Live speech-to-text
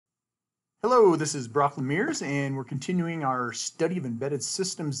Hello, this is Brock Lemire's, and we're continuing our study of embedded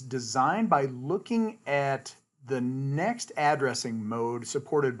systems design by looking at the next addressing mode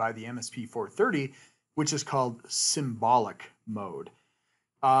supported by the MSP430, which is called Symbolic Mode.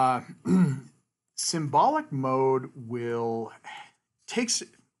 Uh, Symbolic Mode takes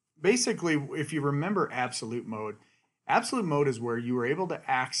basically, if you remember Absolute Mode is where you were able to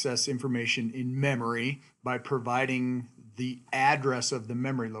access information in memory by providing the address of the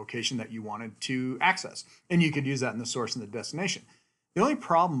memory location that you wanted to access. And you could use that in the source and the destination. The only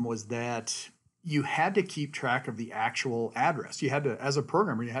problem was that you had to keep track of the actual address. You had to, as a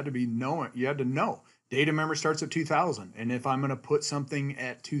programmer, you had to know data memory starts at 2000. And if I'm going to put something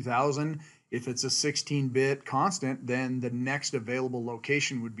at 2000, if it's a 16-bit constant, then the next available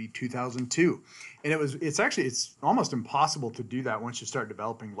location would be 2002. And it's almost impossible to do that once you start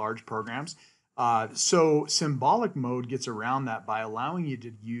developing large programs. So symbolic mode gets around that by allowing you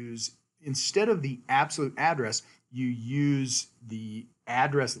to use, instead of the absolute address, you use the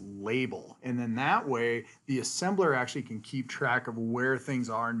address label. And then that way, the assembler actually can keep track of where things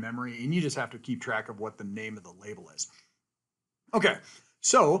are in memory, and you just have to keep track of what the name of the label is. Okay,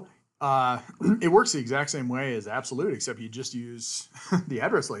 so it works the exact same way as absolute, except you just use the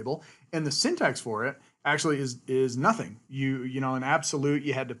address label, and the syntax for it actually is nothing. You know, in absolute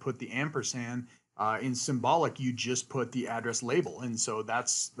you had to put the ampersand. In symbolic, you just put the address label, and so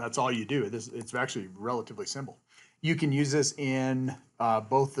that's all you do. It's actually relatively simple. You can use this in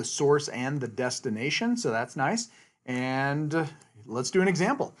both the source and the destination, so that's nice. And let's do an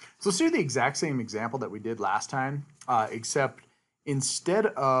example. So let's do the exact same example that we did last time, except instead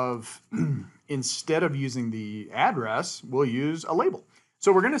of using the address, we'll use a label.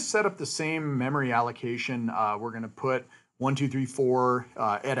 So we're going to set up the same memory allocation. We're going to put 1, 2, 3, 4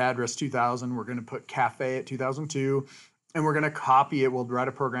 at address 2000. We're going to put cafe at 2002, and we're going to copy it. We'll write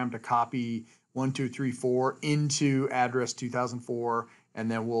a program to copy 1, 2, 3, 4 into address 2004,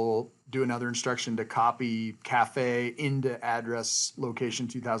 and then we'll do another instruction to copy cafe into address location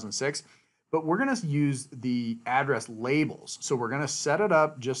 2006. But we're going to use the address labels. So we're going to set it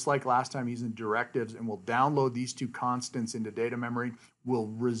up just like last time using directives, and we'll download these two constants into data memory. We'll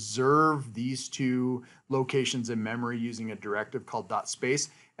reserve these two locations in memory using a directive called .space,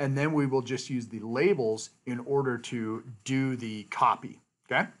 and then we will just use the labels in order to do the copy,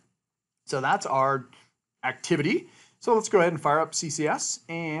 okay? So that's our activity. So let's go ahead and fire up CCS,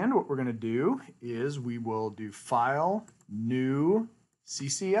 and what we're going to do is we will do File, New,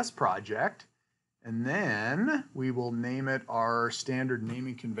 CCS project, and then we will name it our standard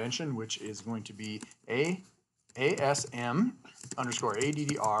naming convention, which is going to be ASM underscore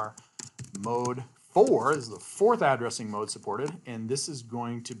ADDR mode 4. This is the fourth addressing mode supported, and this is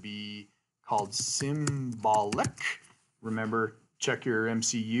going to be called Symbolic. Remember, check your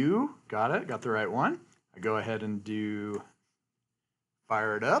MCU. Got it, got the right one. I go ahead and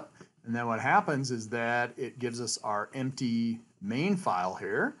fire it up, and then what happens is that it gives us our empty main file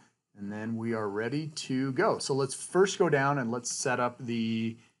here, and then we are ready to go. So let's first go down and let's set up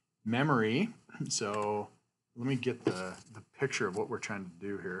the memory. So let me get the picture of what we're trying to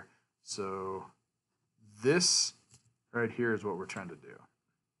do here. So this right here is what we're trying to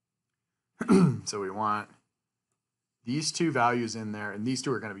do. So we want these two values in there, and these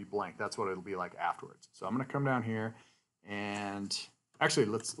two are going to be blank. That's what it'll be like afterwards. So I'm going to come down here, and actually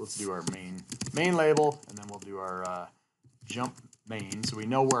let's do our main label, and then we'll do our jump main, so we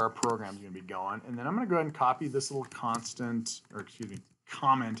know where our program is going to be going. And then I'm going to go ahead and copy this little comment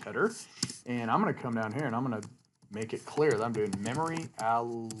header, and I'm going to come down here and I'm going to make it clear that I'm doing memory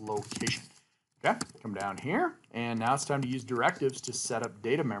allocation. Okay, come down here, and now it's time to use directives to set up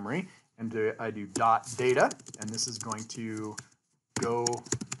data memory. And I do .data, and this is going to go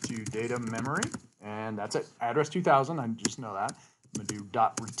to data memory, and that's it, address 2000. I just know that. I'm going to do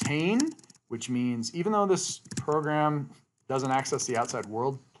 .retain, which means even though this program doesn't access the outside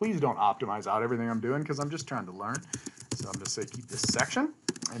world, please don't optimize out everything I'm doing because I'm just trying to learn. So I'm going to say keep this section,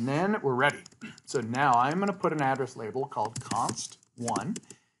 and then we're ready. So now I'm going to put an address label called const1,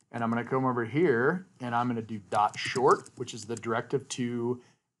 and I'm going to come over here and I'm going to do .short, which is the directive to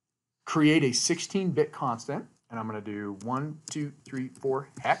create a 16-bit constant, and I'm going to do 1, 2, 3, 4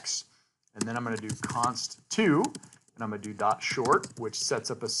 hex, and then I'm going to do const2, and I'm going to do .short, which sets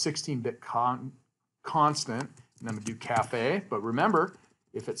up a 16-bit constant, and I'm going to do cafe. But remember,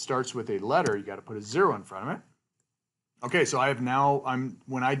 if it starts with a letter, you got to put a 0 in front of it. Okay, so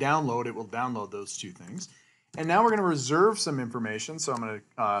when I download, it will download those two things. And now we're going to reserve some information. So I'm going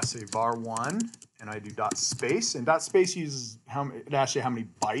to say var1, and I do .space. And .space uses it asks you how many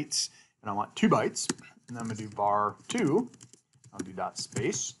bytes, and I want 2 bytes. And then I'm going to do var2. I'll do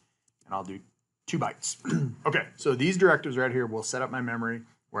 .space, and I'll do 2 bytes. Okay, so these directives right here will set up my memory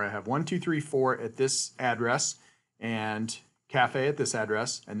where I have 1, 2, 3, 4 at this address and cafe at this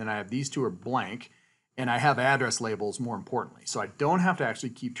address, and then I have these two are blank, and I have address labels more importantly. So I don't have to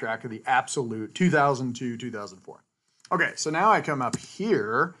actually keep track of the absolute 2002, 2004. Okay, so now I come up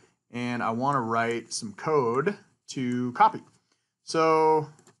here and I want to write some code to copy. So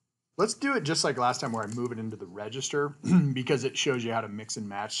let's do it just like last time where I move it into the register because it shows you how to mix and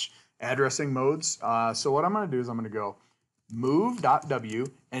match addressing modes. So what I'm going to do is I'm going to go move.w,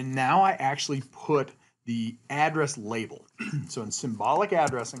 and now I actually put the address label. So in symbolic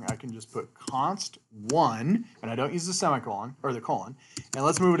addressing, I can just put const1, and I don't use the semicolon or the colon, and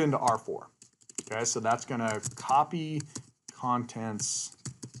let's move it into R4. Okay, so that's going to copy contents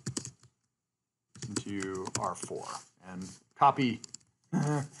into R4 and copy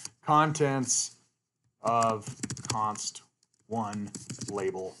contents of const1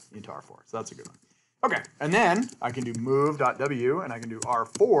 label into R4. So that's a good one. Okay, and then I can do move.w and I can do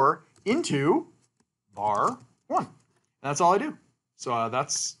R4 into var1. And that's all I do. So I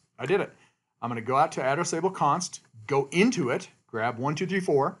did it. I'm going to go out to address label const, go into it, grab 1, 2, 3,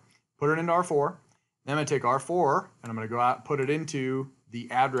 4, put it into R4. Then I'm going to take R4 and I'm going to go out and put it into the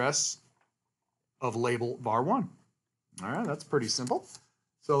address of label var1. All right, that's pretty simple.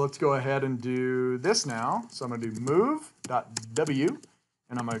 So let's go ahead and do this now. So I'm going to do move.w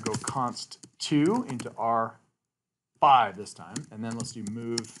and I'm going to go const2 into R5 this time. And then let's do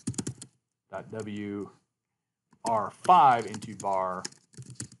move.w R5 into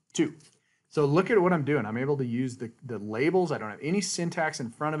var2. So look at what I'm doing. I'm able to use the labels. I don't have any syntax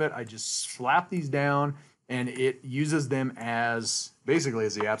in front of it. I just slap these down and it uses them as basically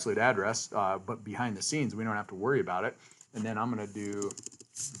as the absolute address, but behind the scenes, we don't have to worry about it. And then I'm going to do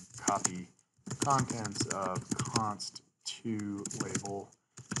copy contents of const2 label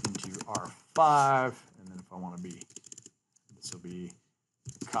into R5. And then if I want to be, this will be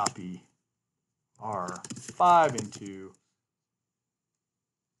copy R5 into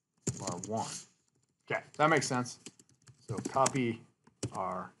R1. Okay, that makes sense. So copy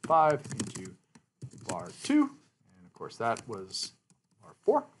R5 into var2. And of course that was R4.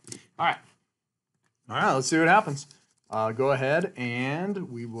 All right. All right, let's see what happens. Go ahead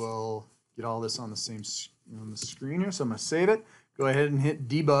and we will get all this on the same on the screen here. So I'm going to save it. Go ahead and hit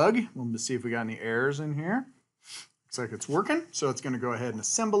debug. We'll see if we got any errors in here. Looks like it's working. So it's going to go ahead and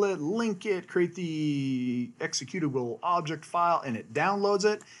assemble it, link it, create the executable object file, and it downloads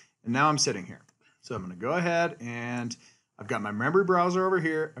it. And now I'm sitting here. So I'm going to go ahead and I've got my memory browser over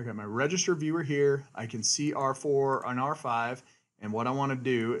here. I've got my register viewer here. I can see R4 and R5. And what I want to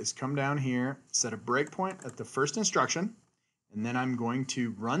do is come down here, set a breakpoint at the first instruction, and then I'm going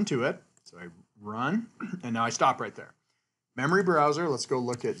to run to it. So I run, and now I stop right there. Memory browser, let's go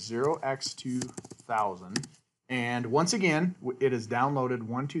look at 0x2000. And once again, it has downloaded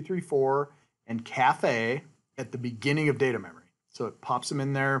 1, 2, 3, 4 and cafe at the beginning of data memory. So it pops them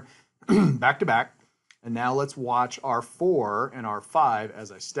in there back to back. And now let's watch R4 and R5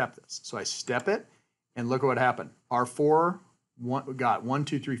 as I step this. So I step it, and look at what happened. R4 got 1,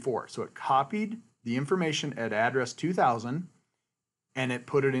 2, 3, 4. So it copied the information at address 2000 and it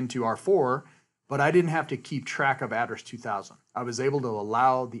put it into R4, but I didn't have to keep track of address 2000. I was able to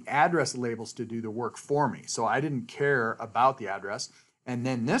allow the address labels to do the work for me. So I didn't care about the address. And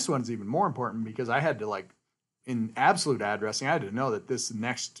then this one's even more important because I had to, like, in absolute addressing, I had to know that this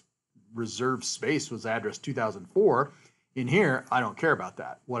next reserved space was address 2004. In here, I don't care about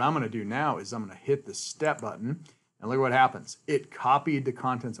that. What I'm going to do now is I'm going to hit the step button, and look what happens. It copied the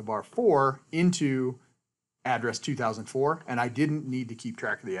contents of R4 into address 2004, and I didn't need to keep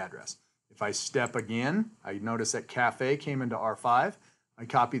track of the address. If I step again, I notice that cafe came into R5. I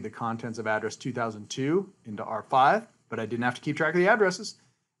copied the contents of address 2002 into R5, but I didn't have to keep track of the addresses.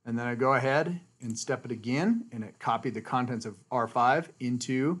 And then I go ahead and step it again, and it copied the contents of R5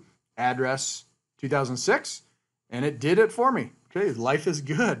 into address 2006, and it did it for me. Okay, life is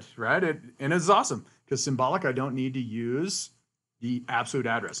good, right? And it's awesome because symbolic, I don't need to use the absolute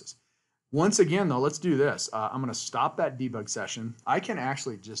addresses. Once again, though, let's do this. I'm going to stop that debug session. I can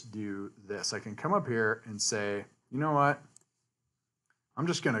actually just do this. I can come up here and say, you know what? I'm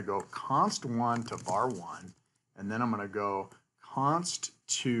just going to go const1 to var1, and then I'm going to go const2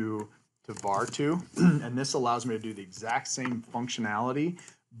 to var2, and this allows me to do the exact same functionality,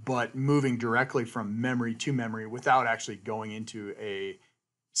 but moving directly from memory to memory without actually going into a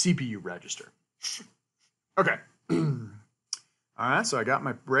CPU register. Okay. All right, so I got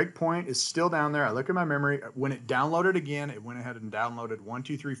my breakpoint is still down there. I look at my memory. When it downloaded again, it went ahead and downloaded 1,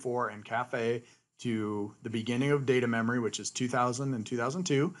 2, 3, 4 and cafe to the beginning of data memory, which is 2000 and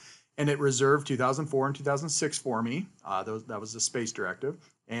 2002. and it reserved 2004 and 2006 for me. That was the space directive.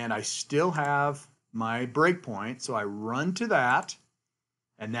 And I still have my breakpoint, so I run to that.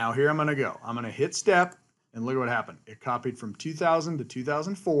 And now here I'm going to go. I'm going to hit step, and look at what happened. It copied from 2000 to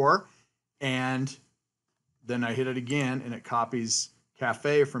 2004, and then I hit it again, and it copies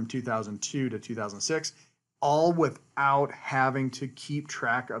cafe from 2002 to 2006, all without having to keep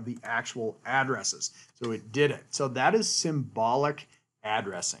track of the actual addresses. So it did it. So that is symbolic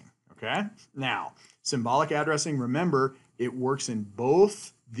addressing, okay? Now, symbolic addressing, remember, it works in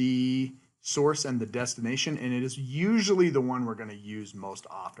both the source and the destination, and it is usually the one we're going to use most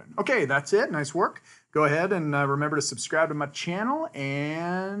often. Okay, that's it. Nice work. Go ahead and remember to subscribe to my channel,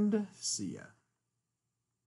 and see ya.